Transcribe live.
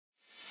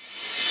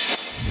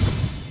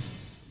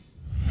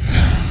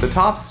The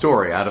top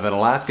story out of an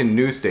Alaskan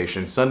news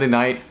station Sunday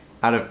night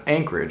out of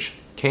Anchorage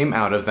came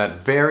out of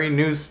that very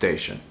news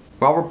station.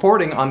 While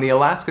reporting on the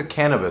Alaska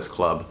Cannabis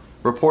Club,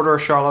 reporter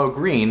Charlo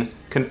Greene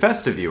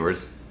confessed to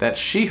viewers that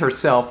she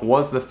herself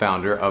was the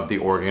founder of the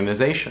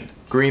organization.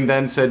 Greene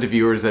then said to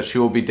viewers that she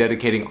will be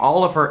dedicating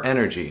all of her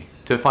energy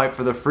to fight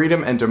for the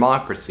freedom and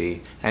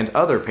democracy and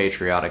other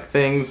patriotic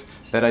things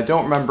that I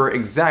don't remember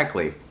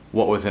exactly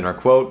what was in her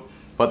quote,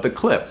 but the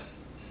clip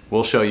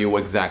will show you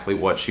exactly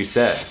what she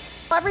said.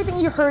 Everything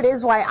you heard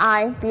is why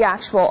I, the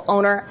actual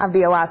owner of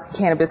the Alaska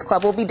Cannabis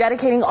Club, will be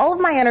dedicating all of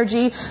my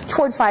energy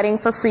toward fighting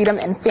for freedom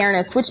and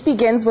fairness, which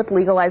begins with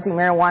legalizing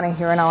marijuana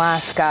here in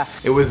Alaska.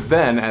 It was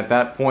then, at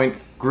that point,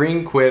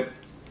 Greene quit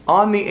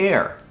on the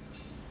air,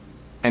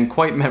 and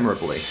quite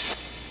memorably.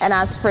 And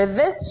as for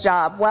this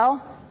job,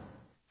 well,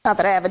 not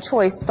that I have a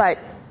choice, but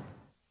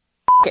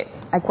it,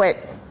 I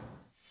quit.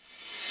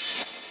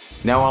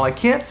 Now, while I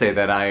can't say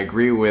that I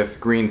agree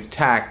with Greene's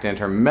tact and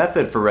her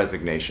method for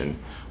resignation,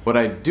 what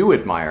I do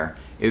admire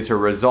is her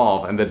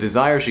resolve and the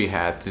desire she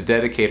has to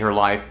dedicate her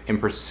life in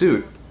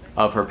pursuit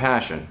of her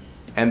passion.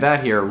 And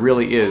that here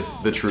really is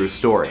the true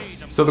story.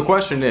 So the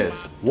question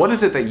is, what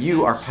is it that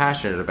you are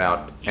passionate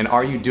about, and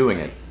are you doing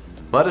it?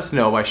 Let us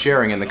know by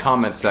sharing in the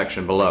comments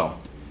section below.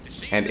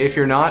 And if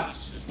you're not,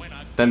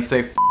 then say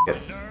F it,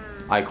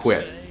 I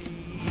quit.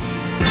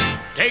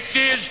 Take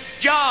this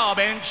job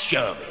and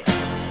shove it.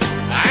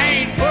 I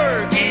ain't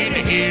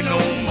working here no